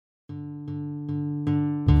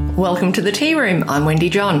Welcome to the Tea Room. I'm Wendy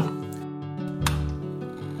John.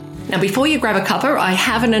 Now, before you grab a cuppa, I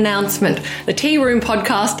have an announcement. The Tea Room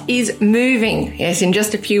podcast is moving. Yes, in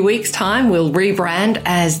just a few weeks' time, we'll rebrand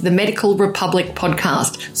as the Medical Republic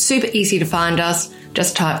podcast. Super easy to find us.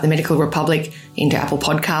 Just type the Medical Republic into Apple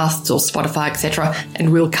Podcasts or Spotify, etc.,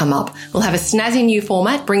 and we'll come up. We'll have a snazzy new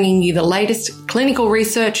format, bringing you the latest clinical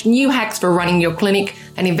research, new hacks for running your clinic,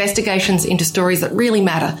 and investigations into stories that really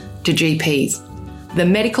matter to GPs. The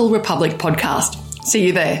Medical Republic podcast. See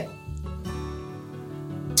you there.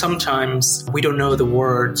 Sometimes we don't know the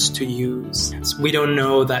words to use. We don't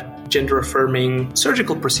know that gender-affirming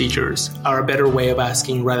surgical procedures are a better way of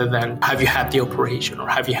asking rather than, have you had the operation or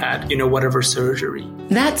have you had, whatever surgery.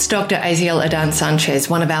 That's Dr. Aziel Adan-Sanchez,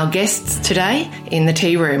 one of our guests today in the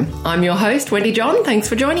Tea Room. I'm your host, Wendy John. Thanks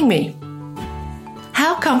for joining me.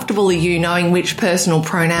 How comfortable are you knowing which personal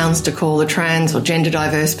pronouns to call a trans or gender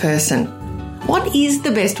diverse person? What is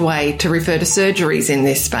the best way to refer to surgeries in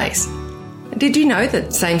this space? Did you know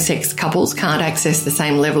that same-sex couples can't access the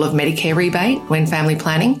same level of Medicare rebate when family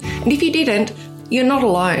planning? And if you didn't, you're not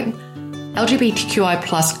alone. LGBTQI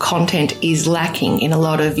plus content is lacking in a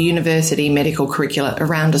lot of university medical curricula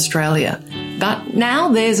around Australia. But now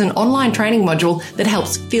there's an online training module that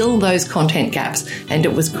helps fill those content gaps, and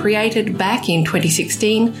it was created back in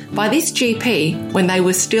 2016 by this GP when they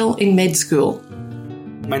were still in med school.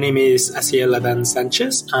 My name is Aziel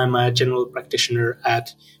Adan-Sanchez. I'm a general practitioner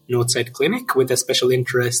at Northside Clinic with a special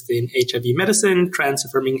interest in HIV medicine,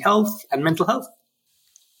 trans-affirming health, and mental health.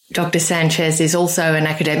 Dr. Sanchez is also an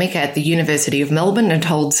academic at the University of Melbourne and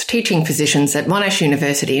holds teaching positions at Monash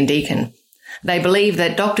University in Deakin. They believe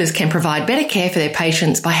that doctors can provide better care for their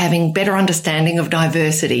patients by having better understanding of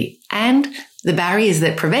diversity and the barriers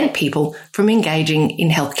that prevent people from engaging in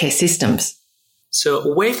healthcare systems.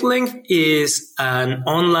 So Wavelength is an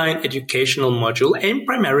online educational module aimed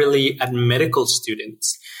primarily at medical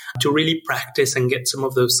students to really practice and get some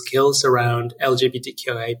of those skills around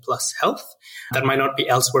LGBTQI plus health that might not be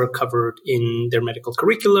elsewhere covered in their medical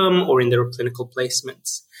curriculum or in their clinical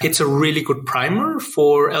placements. It's a really good primer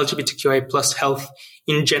for LGBTQI plus health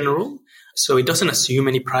in general. So it doesn't assume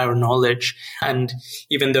any prior knowledge. And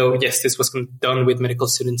even though, yes, this was done with medical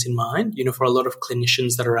students in mind, for a lot of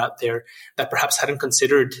clinicians that are out there that perhaps hadn't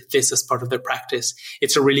considered this as part of their practice,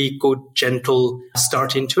 it's a really good, gentle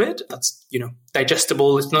start into it. That's,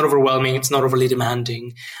 digestible. It's not overwhelming. It's not overly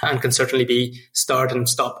demanding and can certainly be started and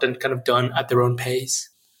stopped and kind of done at their own pace.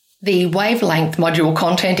 The Wavelength module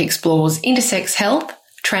content explores intersex health,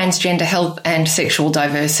 transgender health and sexual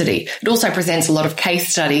diversity. It also presents a lot of case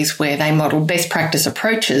studies where they model best practice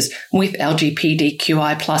approaches with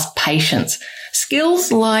LGBTQI plus patients.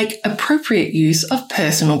 Skills like appropriate use of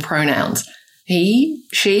personal pronouns. He,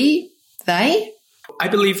 she, they. I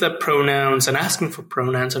believe that pronouns and asking for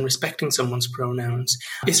pronouns and respecting someone's pronouns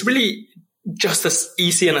is really just as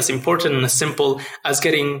easy and as important and as simple as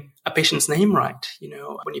getting a patient's name right.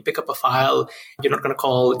 When you pick up a file, you're not going to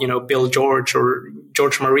call, Bill George or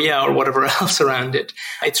George Maria or whatever else around it.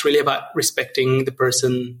 It's really about respecting the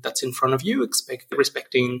person that's in front of you,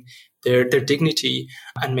 respecting their dignity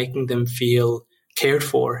and making them feel cared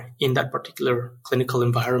for in that particular clinical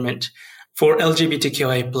environment. For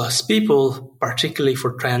LGBTQI plus people, particularly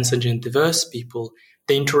for trans and gender diverse people,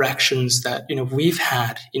 the interactions that, we've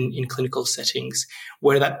had in clinical settings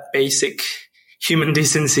where that basic human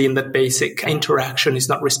decency and that basic interaction is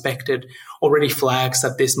not respected already flags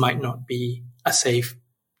that this might not be a safe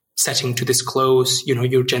setting to disclose,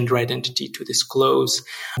 your gender identity, to disclose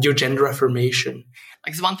your gender affirmation.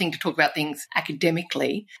 Like, it's one thing to talk about things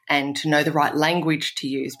academically and to know the right language to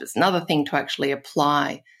use, but it's another thing to actually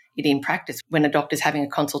apply it in practice when a doctor's having a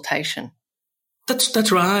consultation.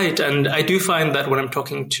 That's right. And I do find that when I'm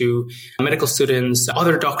talking to medical students,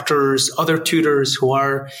 other doctors, other tutors who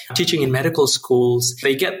are teaching in medical schools,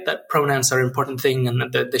 they get that pronouns are an important thing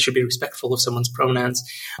and that they should be respectful of someone's pronouns.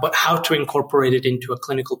 But how to incorporate it into a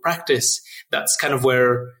clinical practice, that's kind of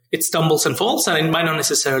where it stumbles and falls. And it might not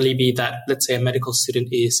necessarily be that, let's say, a medical student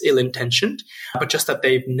is ill-intentioned, but just that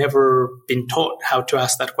they've never been taught how to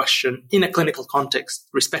ask that question in a clinical context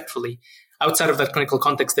respectfully. Outside of that clinical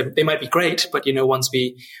context, they might be great, but, once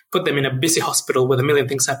we put them in a busy hospital with a million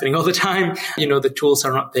things happening all the time, the tools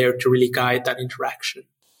are not there to really guide that interaction.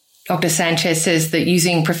 Dr. Sanchez says that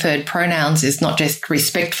using preferred pronouns is not just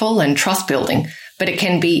respectful and trust building, but it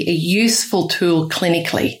can be a useful tool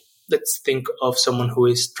clinically. Let's think of someone who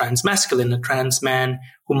is transmasculine, a trans man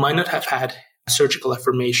who might not have had surgical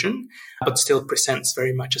affirmation, but still presents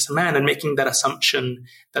very much as a man, and making that assumption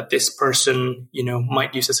that this person,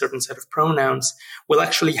 might use a certain set of pronouns will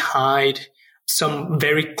actually hide some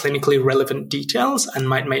very clinically relevant details and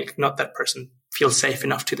might make not that person feel safe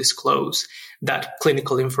enough to disclose that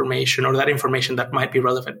clinical information or that information that might be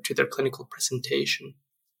relevant to their clinical presentation.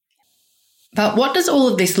 But what does all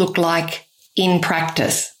of this look like in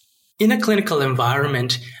practice? In a clinical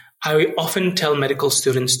environment, I often tell medical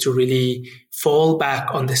students to really fall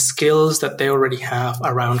back on the skills that they already have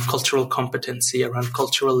around cultural competency, around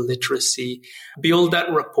cultural literacy, build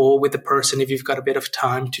that rapport with the person if you've got a bit of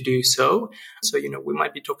time to do so. So, we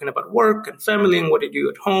might be talking about work and family and what you do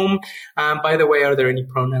at home. By the way, are there any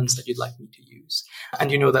pronouns that you'd like me to use?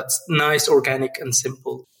 And, that's nice, organic and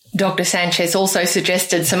simple. Dr. Sanchez also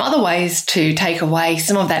suggested some other ways to take away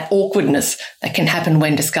some of that awkwardness that can happen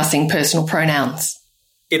when discussing personal pronouns.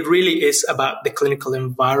 It really is about the clinical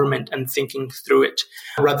environment and thinking through it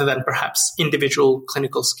rather than perhaps individual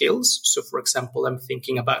clinical skills. So, for example, I'm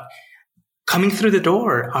thinking about coming through the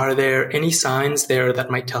door. Are there any signs there that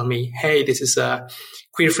might tell me, hey, this is a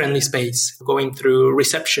queer-friendly space? Going through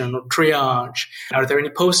reception or triage, are there any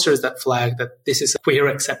posters that flag that this is a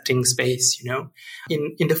queer-accepting space?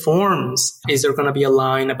 In the forms, is there going to be a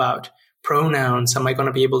line about pronouns? Am I going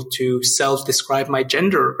to be able to self-describe my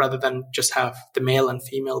gender rather than just have the male and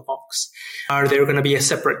female box? Are there going to be a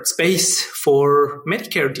separate space for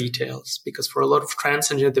Medicare details? Because for a lot of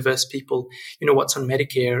trans and gender diverse people, what's on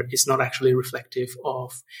Medicare is not actually reflective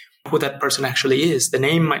of who that person actually is. The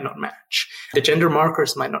name might not match. The gender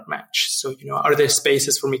markers might not match. So, are there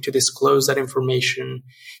spaces for me to disclose that information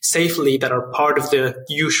safely that are part of the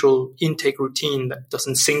usual intake routine that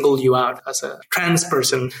doesn't single you out as a trans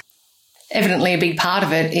person? Evidently, a big part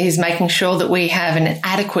of it is making sure that we have an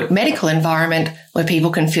adequate medical environment where people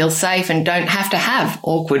can feel safe and don't have to have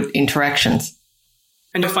awkward interactions.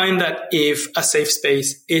 And I find that if a safe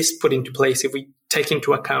space is put into place, if we take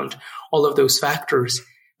into account all of those factors,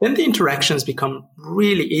 then the interactions become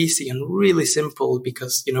really easy and really simple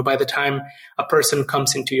because, by the time a person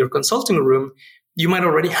comes into your consulting room, you might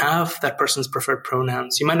already have that person's preferred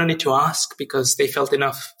pronouns. You might not need to ask because they felt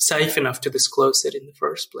safe enough to disclose it in the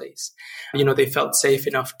first place. They felt safe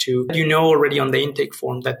enough to, already on the intake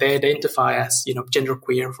form that they identify as,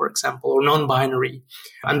 genderqueer, for example, or non-binary.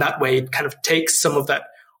 And that way it kind of takes some of that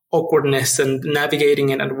awkwardness and navigating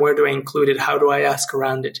it and where do I include it? How do I ask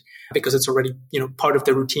around it? Because it's already, part of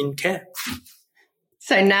the routine care.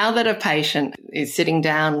 So now that a patient is sitting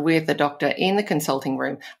down with a doctor in the consulting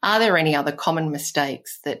room, are there any other common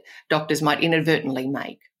mistakes that doctors might inadvertently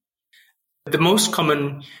make? The most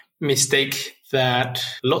common mistake that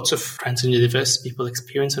lots of transgender diverse people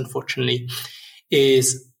experience, unfortunately,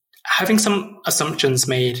 is having some assumptions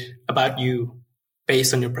made about you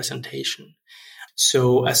based on your presentation.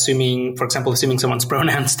 So assuming someone's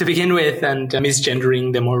pronouns to begin with and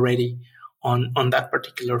misgendering them already on that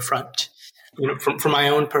particular front. From my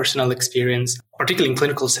own personal experience, particularly in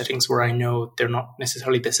clinical settings where I know they're not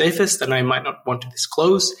necessarily the safest and I might not want to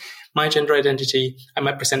disclose my gender identity, I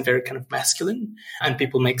might present very kind of masculine and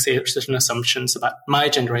people make certain assumptions about my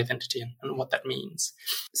gender identity and what that means.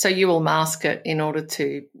 So you will mask it in order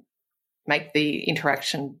to make the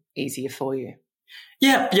interaction easier for you?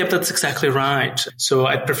 Yeah, that's exactly right. So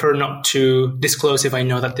I'd prefer not to disclose if I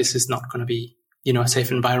know that this is not going to be a safe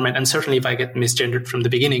environment. And certainly if I get misgendered from the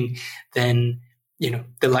beginning, then,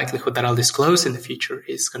 the likelihood that I'll disclose in the future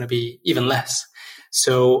is going to be even less.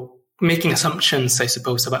 So making assumptions, I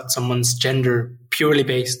suppose, about someone's gender purely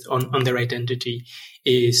based on their identity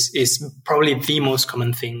is probably the most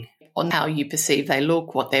common thing. On how you perceive they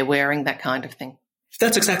look, what they're wearing, that kind of thing.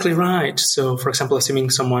 That's exactly right. So, for example, assuming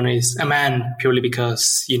someone is a man purely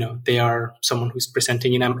because, they are someone who's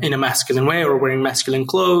presenting in a masculine way or wearing masculine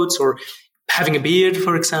clothes or having a beard,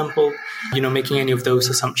 for example, making any of those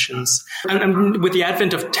assumptions. And with the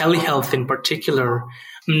advent of telehealth in particular,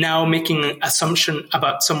 now making an assumption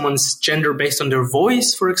about someone's gender based on their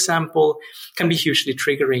voice, for example, can be hugely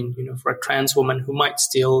triggering, for a trans woman who might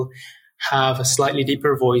still have a slightly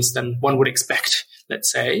deeper voice than one would expect,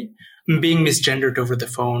 let's say. Being misgendered over the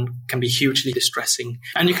phone can be hugely distressing.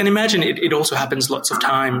 And you can imagine it also happens lots of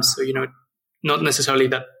times. So, not necessarily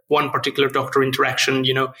that one particular doctor interaction,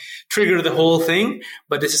 trigger the whole thing,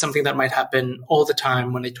 but this is something that might happen all the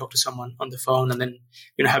time when they talk to someone on the phone and then,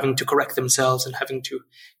 having to correct themselves and having to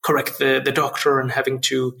correct the doctor and having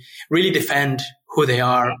to really defend who they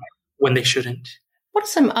are when they shouldn't. What are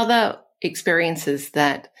some other experiences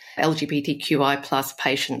that LGBTQI plus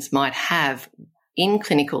patients might have in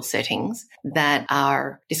clinical settings that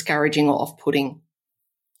are discouraging or off-putting?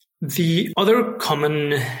 The other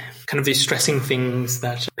common kind of distressing things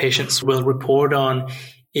that patients will report on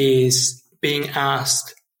is being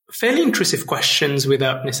asked fairly intrusive questions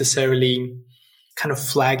without necessarily kind of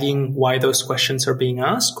flagging why those questions are being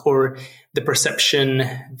asked, or the perception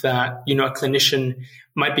that, a clinician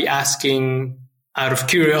might be asking out of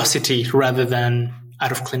curiosity rather than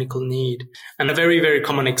out of clinical need. And a very, very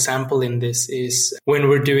common example in this is when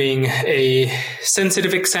we're doing a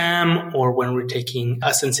sensitive exam or when we're taking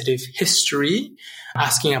a sensitive history,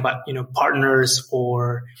 asking about, partners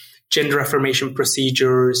or gender affirmation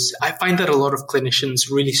procedures. I find that a lot of clinicians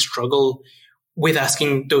really struggle with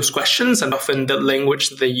asking those questions, and often the language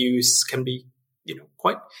that they use can be,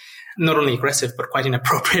 quite not only aggressive, but quite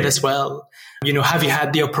inappropriate as well. Have you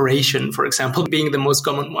had the operation, for example, being the most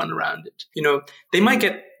common one around it? They might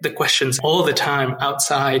get the questions all the time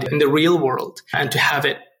outside in the real world, and to have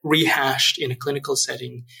it rehashed in a clinical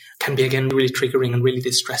setting can be, again, really triggering and really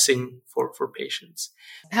distressing for patients.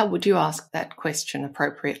 How would you ask that question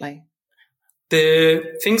appropriately?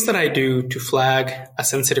 The things that I do to flag a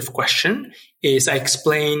sensitive question is I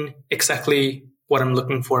explain exactly what I'm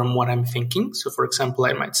looking for and what I'm thinking. So, for example,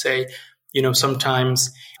 I might say,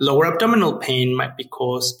 sometimes lower abdominal pain might be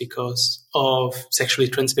caused because of sexually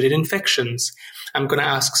transmitted infections. I'm going to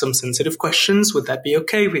ask some sensitive questions. Would that be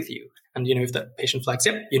okay with you? And, if that patient flags,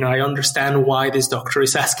 yep, I understand why this doctor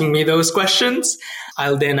is asking me those questions.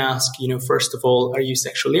 I'll then ask, first of all, are you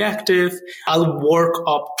sexually active? I'll work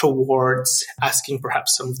up towards asking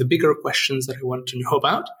perhaps some of the bigger questions that I want to know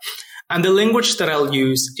about. And the language that I'll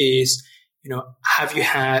use is, have you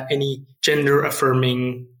had any gender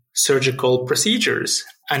affirming surgical procedures?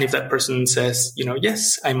 And if that person says,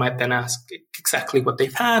 yes, I might then ask exactly what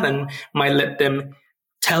they've had and might let them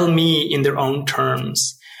tell me in their own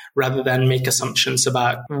terms, rather than make assumptions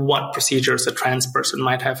about what procedures a trans person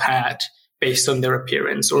might have had based on their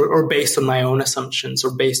appearance or based on my own assumptions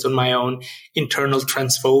or based on my own internal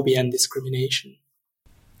transphobia and discrimination.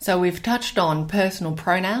 So we've touched on personal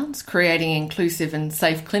pronouns, creating inclusive and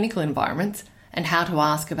safe clinical environments, and how to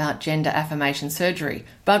ask about gender affirmation surgery.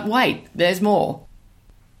 But wait, there's more.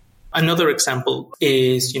 Another example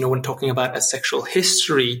is, when talking about a sexual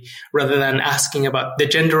history, rather than asking about the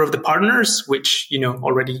gender of the partners, which,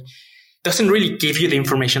 already doesn't really give you the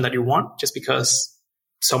information that you want. Just because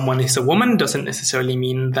someone is a woman doesn't necessarily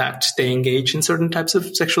mean that they engage in certain types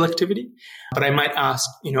of sexual activity. But I might ask,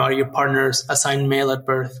 are your partners assigned male at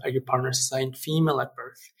birth? Are your partners assigned female at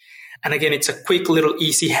birth? And again, it's a quick little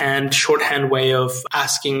shorthand way of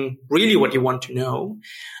asking really what you want to know.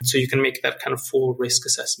 So you can make that kind of full risk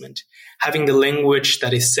assessment. Having the language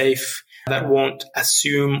that is safe, that won't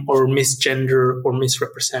assume or misgender or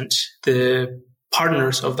misrepresent the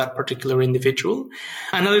partners of that particular individual.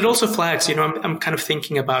 And it also flags, I'm kind of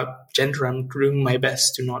thinking about gender. I'm doing my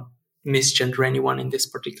best to not misgender anyone in this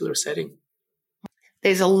particular setting.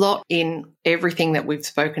 There's a lot in everything that we've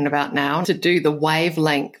spoken about now. To do the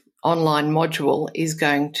wavelength online module is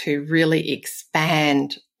going to really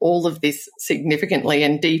expand all of this significantly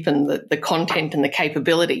and deepen the content and the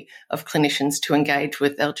capability of clinicians to engage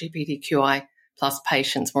with LGBTQI plus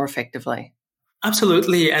patients more effectively.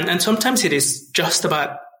 Absolutely. And sometimes it is just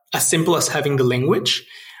about as simple as having the language.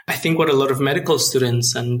 I think what a lot of medical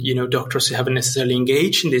students and, doctors who haven't necessarily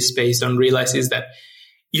engaged in this space don't realize is that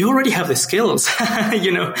you already have the skills.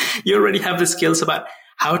 You already have the skills about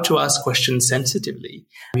how to ask questions sensitively.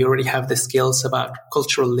 We already have the skills about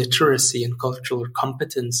cultural literacy and cultural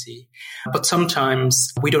competency. But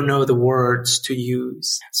sometimes we don't know the words to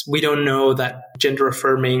use. We don't know that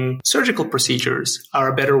gender-affirming surgical procedures are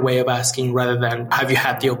a better way of asking rather than, have you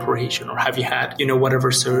had the operation or have you had,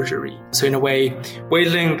 whatever surgery? So in a way,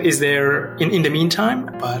 wavelength is there in the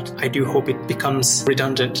meantime, but I do hope it becomes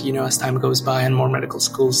redundant, as time goes by and more medical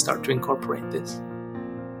schools start to incorporate this.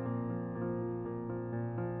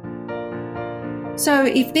 So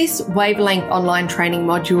if this wavelength online training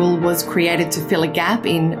module was created to fill a gap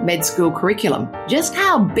in med school curriculum, just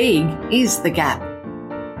how big is the gap?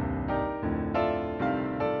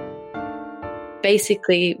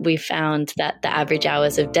 Basically, we found that the average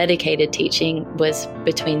hours of dedicated teaching was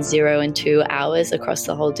between 0 and 2 hours across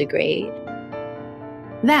the whole degree.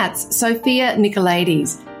 That's Sophia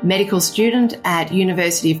Nicolaides, medical student at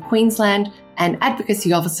University of Queensland and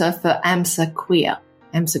advocacy officer for AMSA Queer.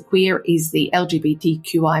 AMSA Queer is the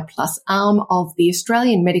LGBTQI plus arm of the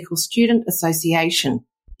Australian Medical Student Association.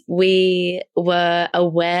 We were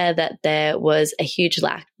aware that there was a huge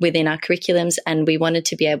lack within our curriculums, and we wanted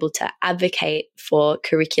to be able to advocate for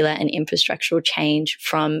curricular and infrastructural change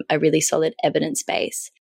from a really solid evidence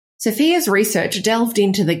base. Sophia's research delved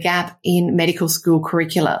into the gap in medical school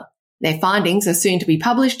curricula. Their findings are soon to be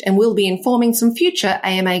published and will be informing some future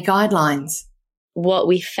AMA guidelines. What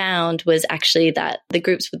we found was actually that the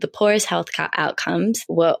groups with the poorest health outcomes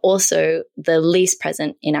were also the least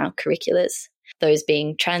present in our curriculars. those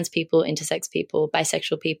being trans people, intersex people,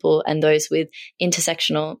 bisexual people, and those with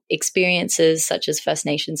intersectional experiences such as First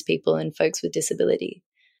Nations people and folks with disability.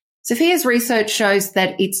 Sophia's research shows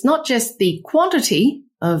that it's not just the quantity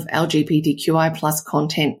of LGBTQI plus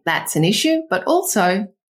content that's an issue, but also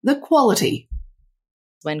the quality.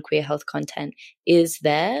 When queer health content is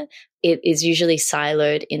there, it is usually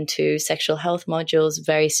siloed into sexual health modules,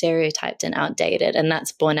 very stereotyped and outdated. And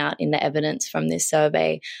that's borne out in the evidence from this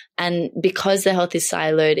survey. And because the health is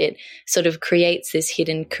siloed, it sort of creates this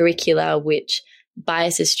hidden curricula which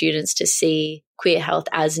biases students to see queer health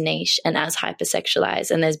as niche and as hypersexualized.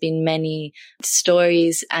 And there's been many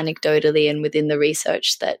stories anecdotally and within the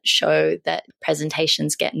research that show that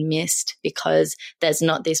presentations get missed because there's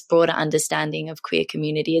not this broader understanding of queer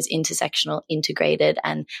community as intersectional, integrated,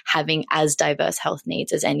 and having as diverse health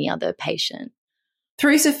needs as any other patient.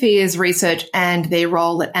 Through Sophia's research and their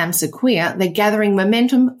role at AMSA Queer, they're gathering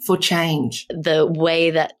momentum for change. The way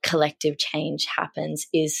that collective change happens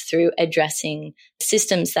is through addressing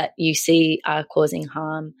systems that you see are causing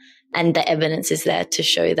harm. And the evidence is there to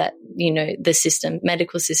show that, the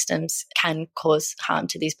medical systems can cause harm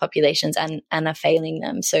to these populations and are failing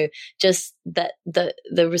them. So just that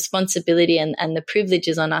the responsibility and the privilege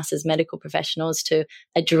is on us as medical professionals to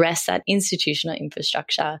address that institutional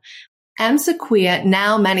infrastructure. AMSA Queer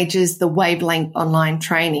now manages the Wavelength online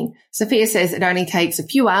training. Sophia says it only takes a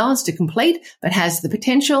few hours to complete, but has the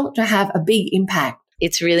potential to have a big impact.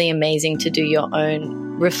 It's really amazing to do your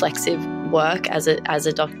own reflexive work as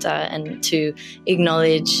a doctor and to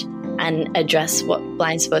acknowledge and address what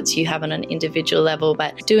blind spots you have on an individual level.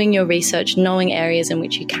 But doing your research, knowing areas in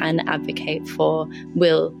which you can advocate for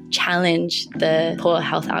will challenge the poor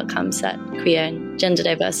health outcomes that queer and gender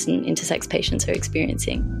diverse and intersex patients are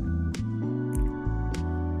experiencing.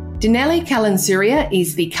 Dinelli Kalansuria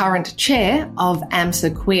is the current chair of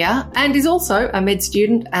AMSA Queer and is also a med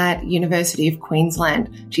student at University of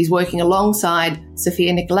Queensland. She's working alongside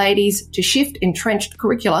Sophia Nicolaides to shift entrenched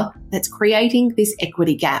curricula that's creating this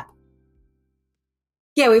equity gap.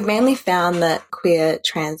 Yeah, we've mainly found that queer,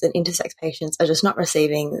 trans and intersex patients are just not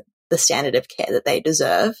receiving the standard of care that they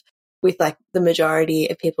deserve, with the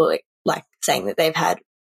majority of people saying that they've had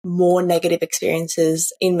more negative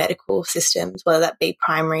experiences in medical systems, whether that be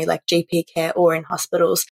primary like GP care or in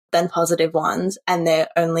hospitals, than positive ones. And they're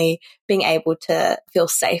only being able to feel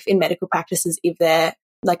safe in medical practices if they're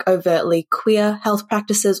overtly queer health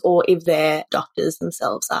practices or if their doctors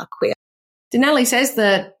themselves are queer. Dinelli says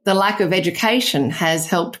that the lack of education has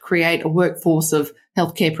helped create a workforce of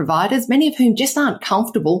healthcare providers, many of whom just aren't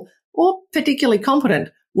comfortable or particularly competent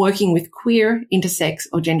working with queer, intersex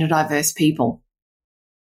or gender diverse people.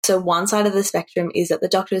 So one side of the spectrum is that the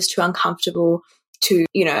doctor is too uncomfortable to,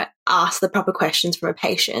 ask the proper questions from a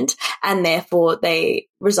patient, and therefore they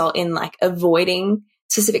result in avoiding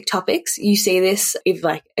specific topics. You see this if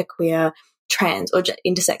a queer, trans or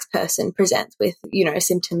intersex person presents with,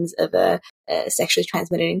 symptoms of a sexually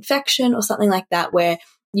transmitted infection or something like that, where,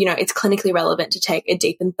 it's clinically relevant to take a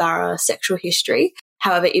deep and thorough sexual history.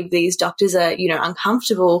 However, if these doctors are,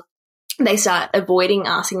 uncomfortable, they start avoiding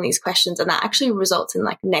asking these questions, and that actually results in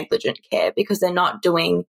negligent care because they're not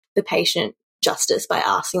doing the patient justice by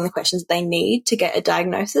asking the questions they need to get a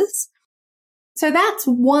diagnosis. So that's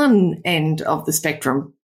one end of the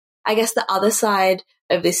spectrum. I guess the other side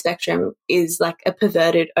of this spectrum is a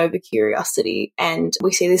perverted over-curiosity, and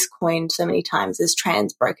we see this coined so many times as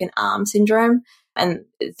trans broken arm syndrome. And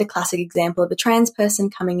it's the classic example of a trans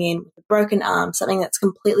person coming in with a broken arm, something that's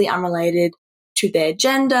completely unrelated to their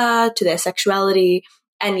gender, to their sexuality,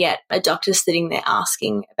 and yet a doctor's sitting there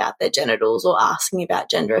asking about their genitals or asking about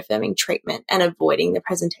gender-affirming treatment and avoiding the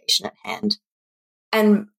presentation at hand.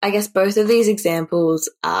 And I guess both of these examples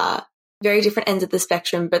are very different ends of the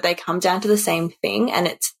spectrum, but they come down to the same thing, and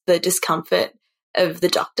it's the discomfort of the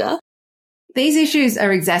doctor. These issues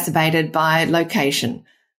are exacerbated by location.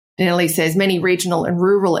 Dinelli says many regional and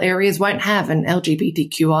rural areas won't have an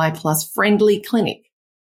LGBTQI plus friendly clinic.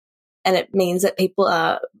 And it means that people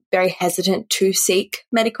are very hesitant to seek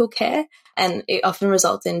medical care, and it often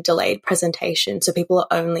results in delayed presentation. So people are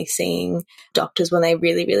only seeing doctors when they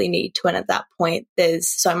really, really need to. And at that point, there's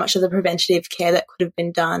so much of the preventative care that could have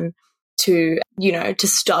been done to, to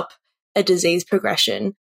stop a disease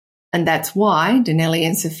progression. And that's why Dinelli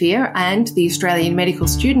and Sophia and the Australian Medical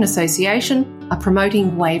Student Association are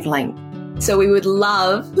promoting Wavelength. So we would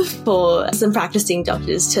love for some practicing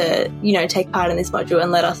doctors to, take part in this module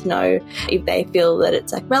and let us know if they feel that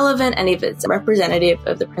it's relevant and if it's representative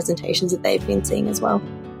of the presentations that they've been seeing as well.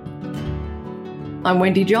 I'm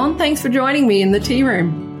Wendy John. Thanks for joining me in the tea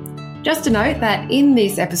room. Just to note that in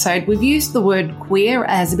this episode, we've used the word queer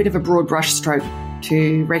as a bit of a broad brushstroke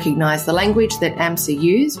to recognise the language that AMSA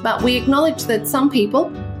use, but we acknowledge that some people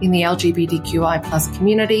in the LGBTQI plus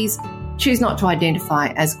communities choose not to identify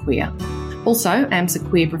as queer. Also, AMSA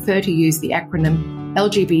Queer prefer to use the acronym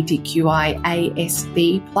LGBTQI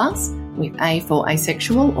ASB+, with A for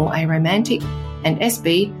asexual or aromantic, and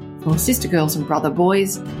SB for sister girls and brother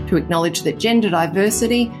boys, to acknowledge that gender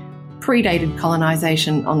diversity predated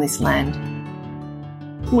colonisation on this land.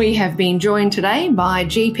 We have been joined today by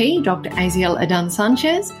GP Dr. Aziel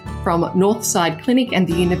Adan-Sanchez from Northside Clinic and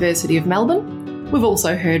the University of Melbourne. We've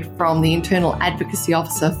also heard from the Internal Advocacy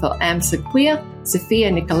Officer for AMSA Queer, Sophia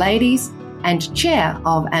Nicolaides, and Chair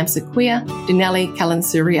of AMSA Queer, Dinelli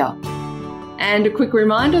Calansuria. And a quick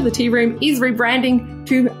reminder, the Tea Room is rebranding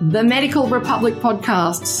to The Medical Republic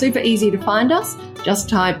Podcast. Super easy to find us. Just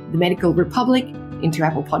type The Medical Republic into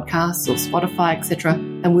Apple Podcasts or Spotify, etc.,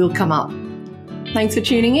 and we'll come up. Thanks for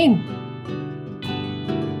tuning in.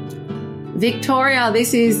 Victoria,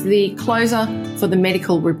 this is the closer for the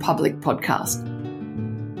Medical Republic podcast.